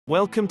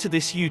Welcome to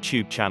this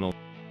YouTube channel.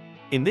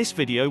 In this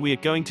video we are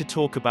going to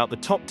talk about the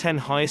top 10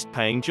 highest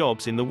paying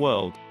jobs in the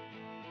world.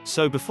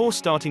 So before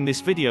starting this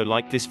video,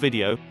 like this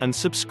video, and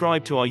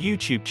subscribe to our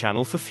YouTube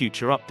channel for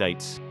future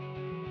updates.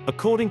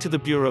 According to the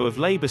Bureau of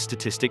Labor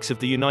Statistics of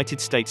the United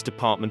States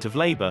Department of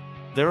Labor,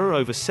 there are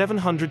over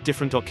 700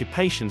 different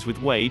occupations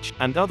with wage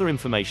and other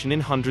information in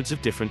hundreds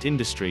of different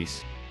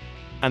industries.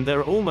 And there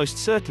are almost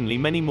certainly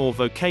many more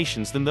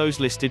vocations than those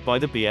listed by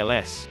the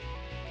BLS.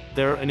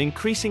 There are an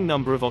increasing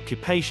number of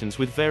occupations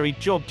with varied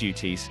job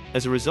duties,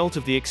 as a result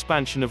of the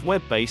expansion of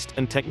web-based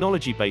and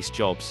technology-based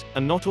jobs,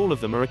 and not all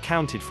of them are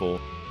accounted for.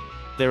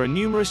 There are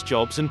numerous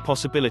jobs and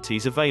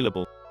possibilities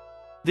available.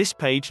 This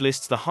page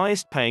lists the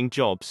highest paying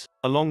jobs,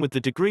 along with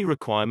the degree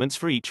requirements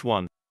for each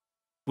one.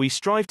 We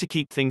strive to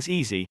keep things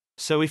easy,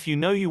 so if you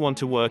know you want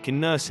to work in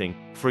nursing,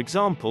 for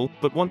example,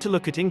 but want to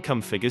look at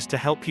income figures to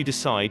help you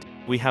decide,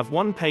 we have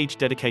one page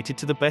dedicated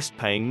to the best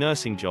paying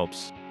nursing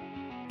jobs.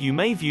 You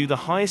may view the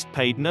highest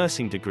paid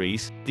nursing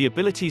degrees, the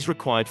abilities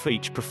required for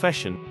each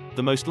profession,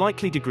 the most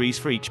likely degrees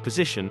for each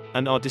position,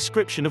 and our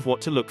description of what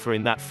to look for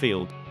in that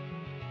field.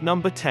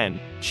 Number 10.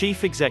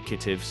 Chief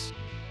Executives.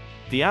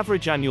 The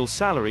average annual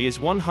salary is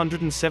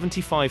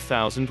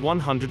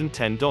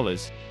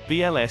 $175,110,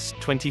 BLS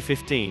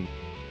 2015.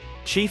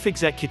 Chief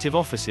Executive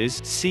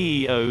Officers,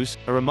 CEOs,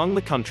 are among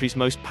the country's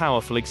most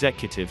powerful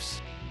executives.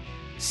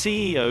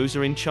 CEOs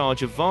are in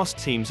charge of vast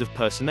teams of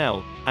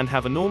personnel, and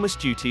have enormous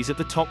duties at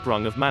the top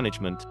rung of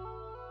management.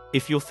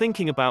 If you're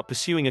thinking about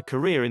pursuing a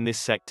career in this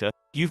sector,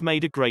 you've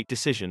made a great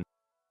decision.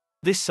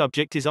 This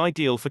subject is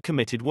ideal for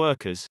committed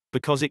workers,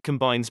 because it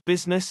combines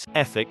business,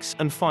 ethics,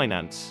 and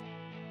finance.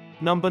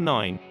 Number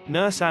 9.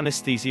 Nurse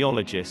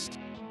Anesthesiologist.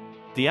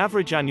 The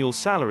average annual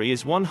salary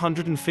is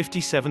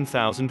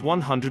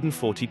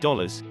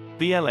 $157,140,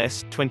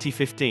 BLS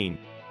 2015.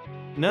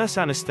 Nurse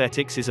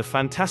anesthetics is a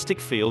fantastic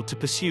field to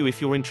pursue if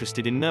you're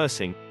interested in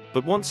nursing,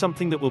 but want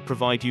something that will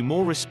provide you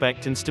more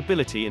respect and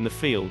stability in the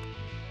field.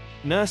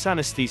 Nurse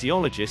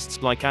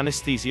anesthesiologists, like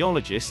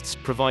anesthesiologists,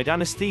 provide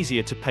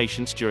anesthesia to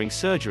patients during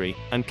surgery,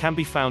 and can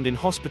be found in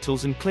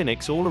hospitals and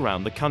clinics all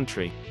around the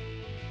country.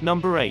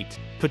 Number 8.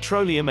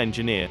 Petroleum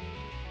Engineer.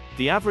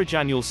 The average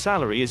annual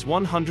salary is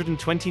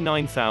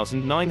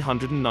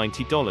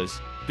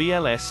 $129,990,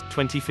 BLS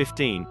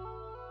 2015.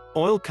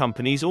 Oil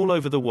companies all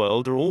over the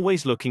world are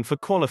always looking for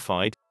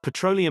qualified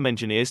petroleum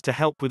engineers to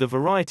help with a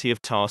variety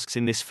of tasks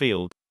in this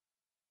field.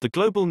 The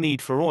global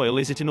need for oil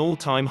is at an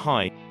all-time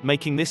high,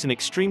 making this an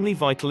extremely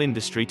vital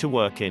industry to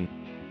work in.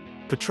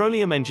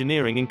 Petroleum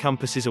engineering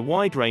encompasses a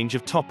wide range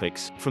of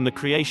topics, from the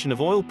creation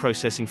of oil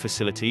processing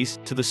facilities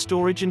to the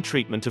storage and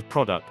treatment of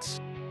products.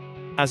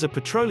 As a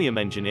petroleum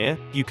engineer,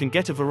 you can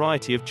get a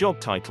variety of job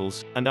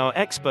titles, and our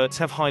experts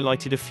have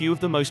highlighted a few of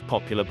the most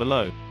popular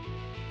below.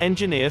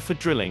 Engineer for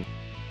drilling.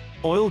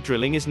 Oil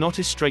drilling is not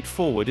as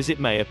straightforward as it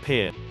may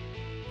appear.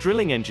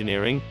 Drilling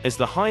engineering, as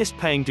the highest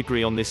paying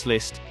degree on this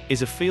list,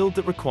 is a field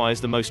that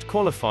requires the most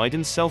qualified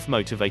and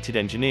self-motivated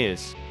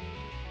engineers.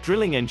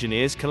 Drilling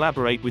engineers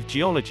collaborate with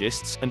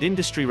geologists and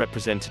industry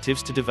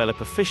representatives to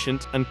develop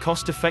efficient and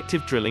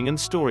cost-effective drilling and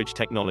storage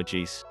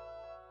technologies.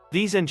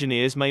 These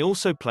engineers may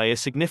also play a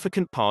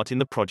significant part in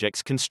the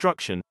project's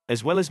construction,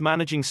 as well as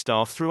managing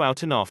staff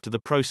throughout and after the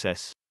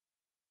process.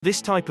 This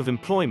type of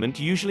employment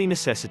usually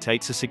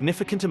necessitates a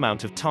significant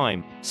amount of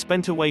time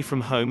spent away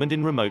from home and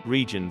in remote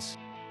regions.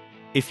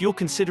 If you're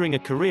considering a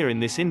career in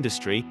this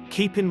industry,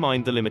 keep in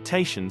mind the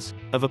limitations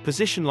of a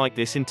position like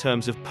this in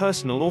terms of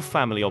personal or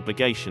family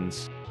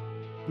obligations.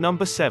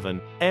 Number 7.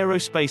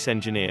 Aerospace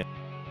Engineer.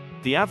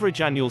 The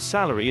average annual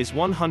salary is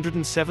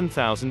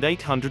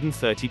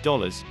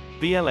 $107,830,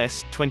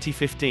 BLS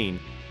 2015.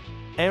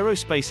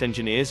 Aerospace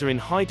engineers are in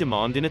high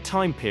demand in a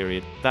time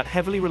period that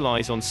heavily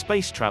relies on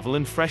space travel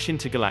and fresh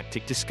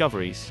intergalactic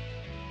discoveries.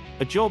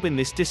 A job in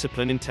this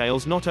discipline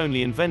entails not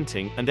only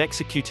inventing and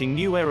executing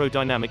new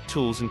aerodynamic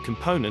tools and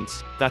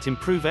components that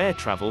improve air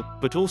travel,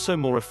 but also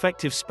more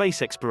effective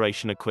space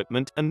exploration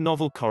equipment and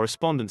novel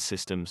correspondence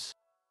systems.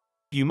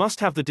 You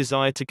must have the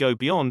desire to go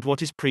beyond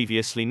what is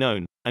previously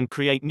known, and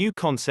create new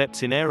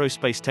concepts in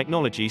aerospace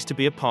technologies to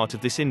be a part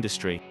of this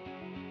industry.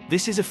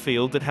 This is a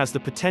field that has the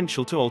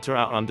potential to alter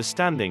our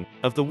understanding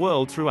of the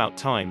world throughout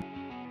time.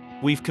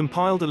 We've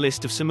compiled a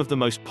list of some of the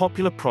most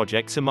popular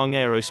projects among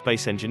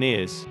aerospace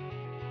engineers.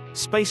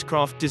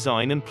 Spacecraft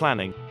design and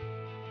planning.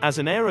 As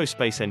an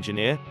aerospace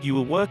engineer, you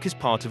will work as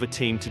part of a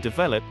team to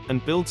develop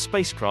and build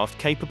spacecraft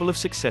capable of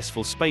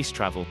successful space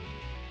travel.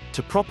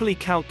 To properly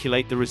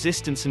calculate the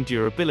resistance and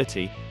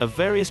durability of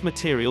various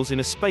materials in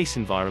a space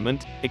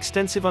environment,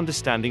 extensive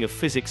understanding of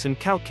physics and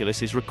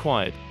calculus is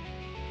required.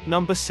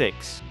 Number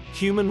 6.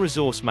 Human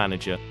Resource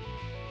Manager.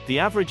 The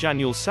average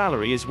annual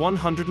salary is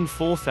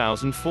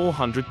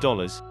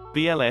 $104,400,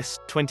 BLS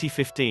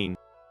 2015.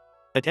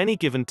 At any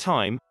given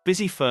time,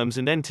 busy firms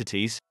and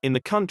entities in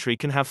the country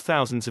can have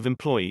thousands of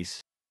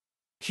employees.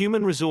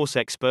 Human resource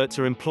experts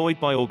are employed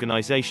by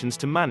organizations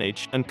to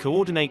manage and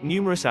coordinate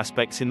numerous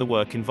aspects in the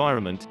work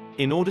environment,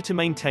 in order to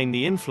maintain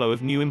the inflow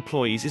of new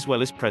employees as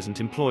well as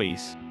present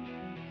employees.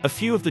 A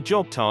few of the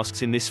job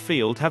tasks in this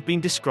field have been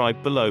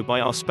described below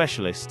by our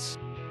specialists.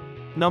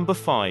 Number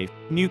 5.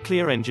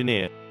 Nuclear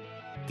engineer.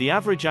 The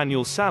average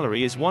annual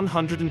salary is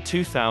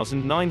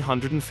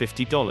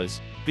 $102,950,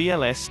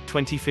 BLS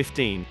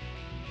 2015.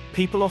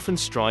 People often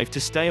strive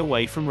to stay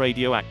away from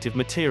radioactive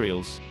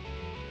materials.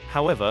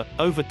 However,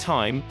 over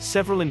time,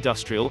 several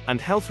industrial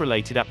and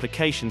health-related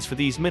applications for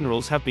these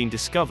minerals have been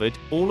discovered,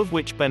 all of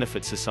which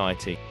benefit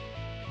society.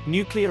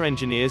 Nuclear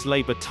engineers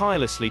labor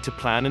tirelessly to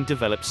plan and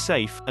develop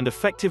safe and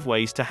effective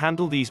ways to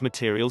handle these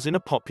materials in a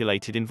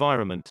populated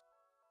environment.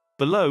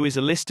 Below is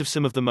a list of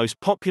some of the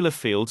most popular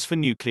fields for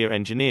nuclear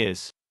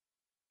engineers.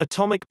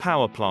 Atomic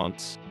power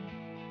plants.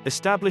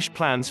 Establish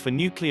plans for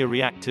nuclear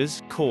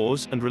reactors,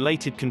 cores, and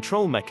related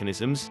control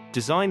mechanisms,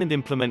 design and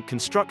implement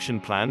construction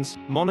plans,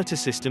 monitor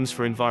systems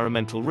for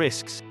environmental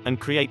risks, and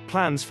create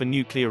plans for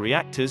nuclear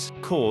reactors,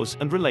 cores,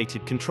 and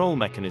related control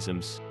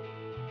mechanisms.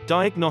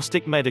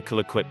 Diagnostic medical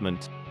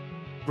equipment.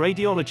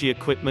 Radiology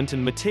equipment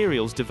and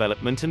materials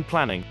development and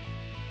planning.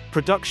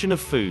 Production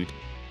of food.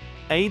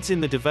 Aids in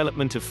the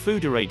development of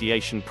food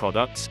irradiation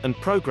products and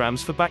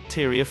programs for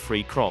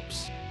bacteria-free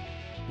crops.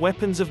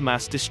 Weapons of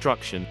mass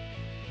destruction.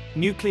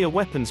 Nuclear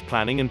weapons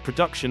planning and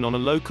production on a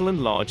local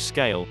and large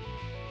scale.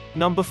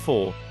 Number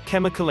 4.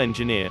 Chemical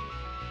engineer.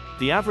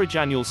 The average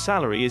annual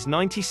salary is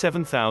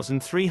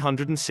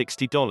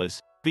 $97,360,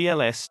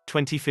 BLS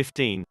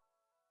 2015.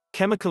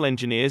 Chemical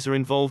engineers are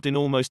involved in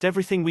almost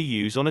everything we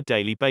use on a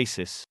daily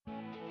basis.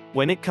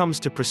 When it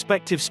comes to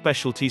prospective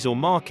specialties or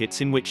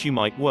markets in which you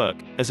might work,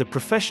 as a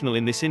professional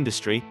in this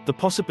industry, the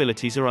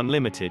possibilities are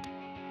unlimited.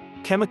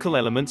 Chemical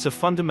elements are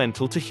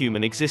fundamental to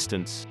human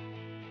existence.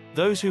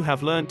 Those who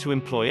have learned to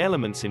employ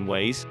elements in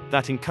ways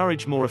that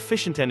encourage more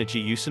efficient energy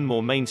use and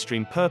more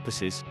mainstream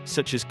purposes,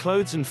 such as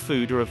clothes and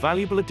food, are a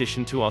valuable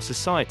addition to our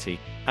society,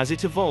 as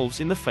it evolves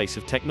in the face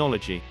of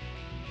technology.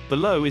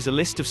 Below is a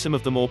list of some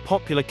of the more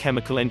popular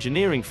chemical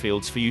engineering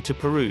fields for you to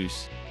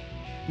peruse.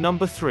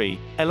 Number 3.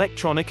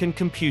 Electronic and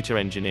computer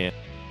engineer.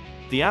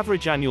 The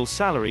average annual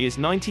salary is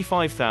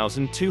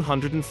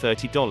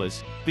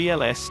 $95,230,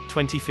 BLS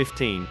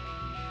 2015.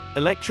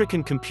 Electric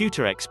and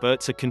computer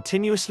experts are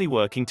continuously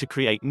working to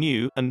create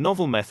new and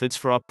novel methods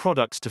for our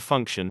products to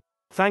function,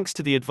 thanks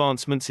to the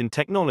advancements in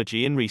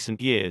technology in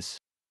recent years.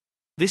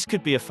 This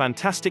could be a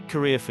fantastic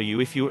career for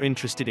you if you are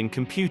interested in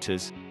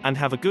computers and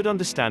have a good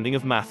understanding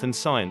of math and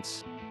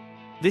science.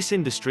 This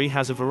industry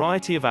has a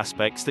variety of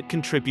aspects that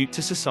contribute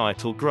to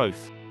societal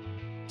growth.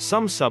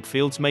 Some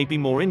subfields may be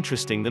more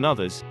interesting than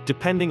others,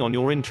 depending on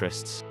your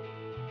interests.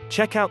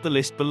 Check out the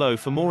list below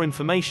for more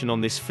information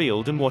on this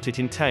field and what it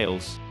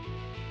entails.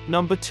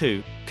 Number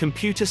 2.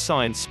 Computer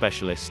science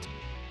specialist.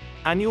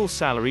 Annual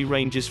salary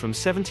ranges from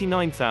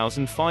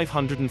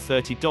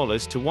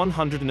 $79,530 to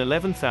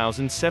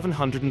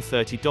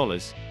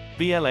 $111,730,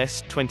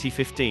 BLS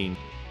 2015.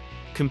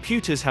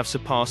 Computers have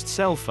surpassed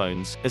cell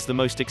phones as the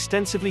most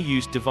extensively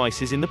used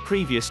devices in the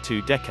previous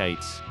 2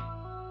 decades.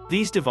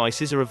 These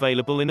devices are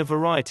available in a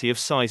variety of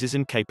sizes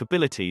and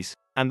capabilities,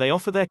 and they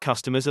offer their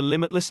customers a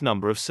limitless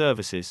number of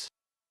services.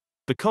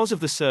 Because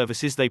of the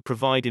services they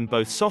provide in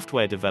both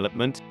software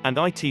development and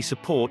IT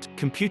support,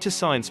 computer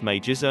science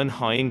majors earn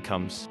high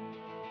incomes.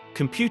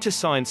 Computer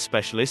science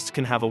specialists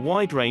can have a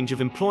wide range of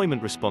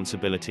employment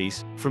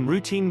responsibilities, from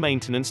routine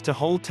maintenance to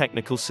whole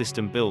technical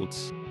system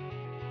builds.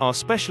 Our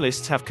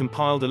specialists have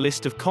compiled a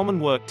list of common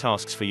work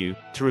tasks for you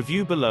to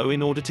review below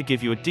in order to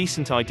give you a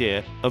decent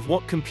idea of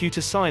what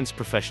computer science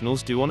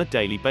professionals do on a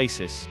daily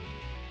basis.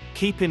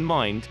 Keep in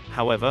mind,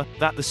 however,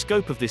 that the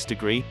scope of this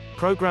degree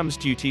program's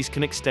duties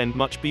can extend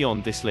much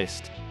beyond this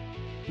list.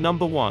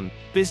 Number 1.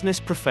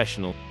 Business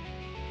professional.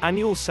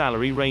 Annual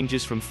salary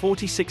ranges from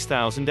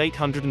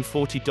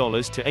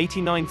 $46,840 to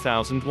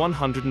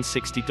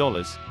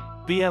 $89,160,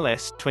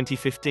 BLS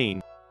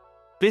 2015.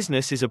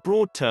 Business is a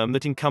broad term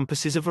that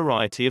encompasses a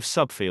variety of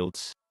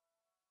subfields.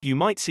 You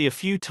might see a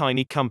few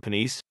tiny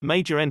companies,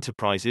 major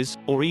enterprises,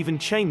 or even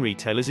chain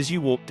retailers as you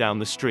walk down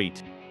the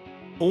street.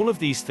 All of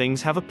these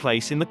things have a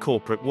place in the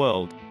corporate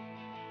world.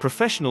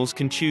 Professionals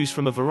can choose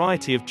from a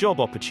variety of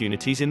job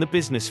opportunities in the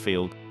business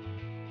field.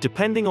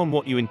 Depending on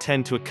what you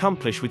intend to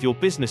accomplish with your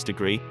business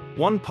degree,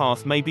 one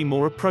path may be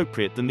more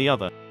appropriate than the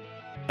other.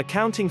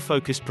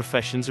 Accounting-focused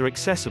professions are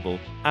accessible,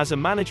 as are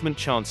management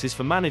chances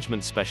for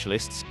management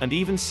specialists, and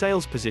even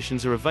sales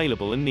positions are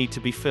available and need to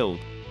be filled.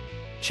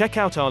 Check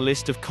out our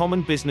list of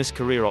common business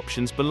career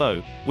options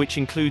below, which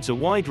includes a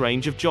wide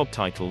range of job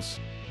titles.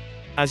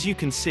 As you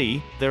can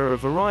see, there are a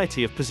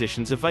variety of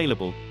positions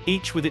available,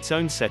 each with its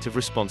own set of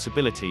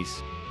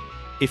responsibilities.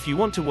 If you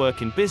want to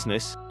work in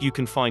business, you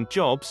can find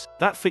jobs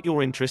that fit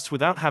your interests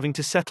without having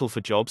to settle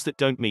for jobs that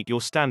don't meet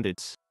your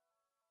standards.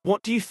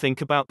 What do you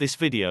think about this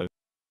video?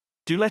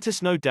 Do let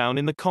us know down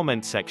in the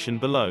comment section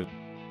below.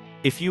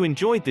 If you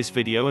enjoyed this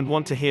video and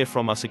want to hear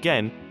from us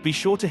again, be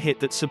sure to hit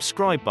that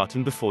subscribe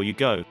button before you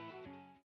go.